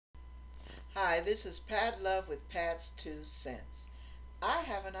Hi, this is Pat Love with Pat's 2 Cents. I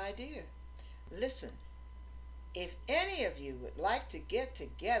have an idea. Listen, if any of you would like to get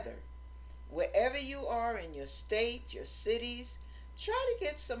together, wherever you are in your state, your cities, try to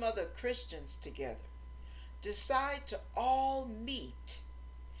get some other Christians together. Decide to all meet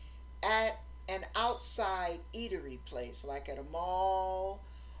at an outside eatery place, like at a mall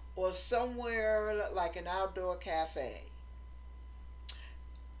or somewhere like an outdoor cafe.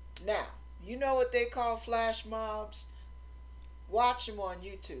 Now, you know what they call flash mobs? Watch them on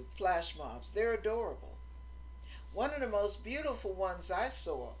YouTube, flash mobs. They're adorable. One of the most beautiful ones I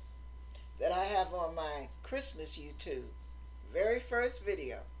saw that I have on my Christmas YouTube, very first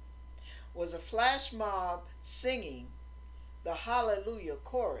video, was a flash mob singing the Hallelujah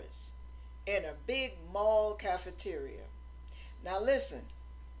chorus in a big mall cafeteria. Now listen,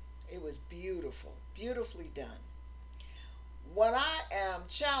 it was beautiful, beautifully done. What I am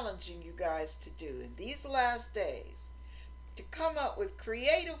challenging you guys to do in these last days, to come up with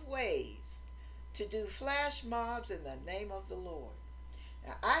creative ways to do flash mobs in the name of the Lord.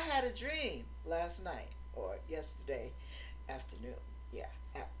 Now, I had a dream last night, or yesterday afternoon. Yeah,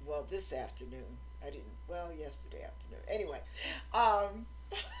 well, this afternoon. Yesterday afternoon. Anyway, I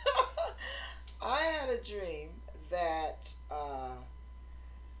had a dream that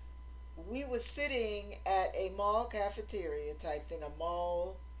we were sitting at a mall cafeteria type thing, a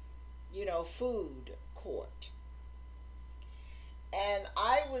mall, food court. And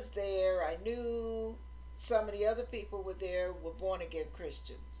I was there. I knew some of the other people were there, were born again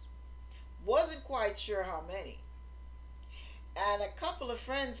Christians. Wasn't quite sure how many. And a couple of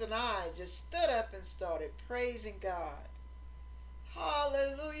friends and I just stood up and started praising God.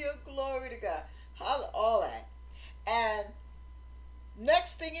 Hallelujah, glory to God. All that. And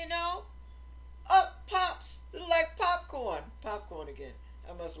next thing you know, up pops, like popcorn. Popcorn again.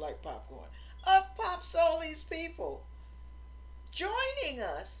 I must like popcorn. Up pops all these people joining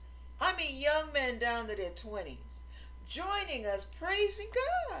us. I mean, young men down to their 20s, joining us, praising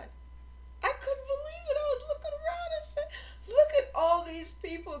God. I couldn't believe it. I was looking around and said, look at all these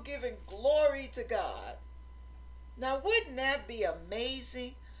people giving glory to God. Now, wouldn't that be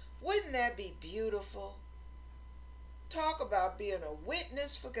amazing? Wouldn't that be beautiful? Talk about being a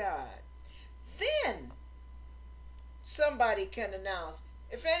witness for God. Then somebody can announce,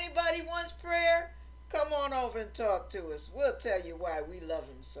 if anybody wants prayer, come on over and talk to us. We'll tell you why we love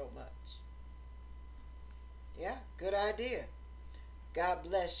him so much. Yeah, good idea. God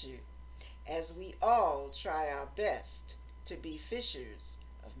bless you as we all try our best to be fishers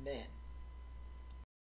of men.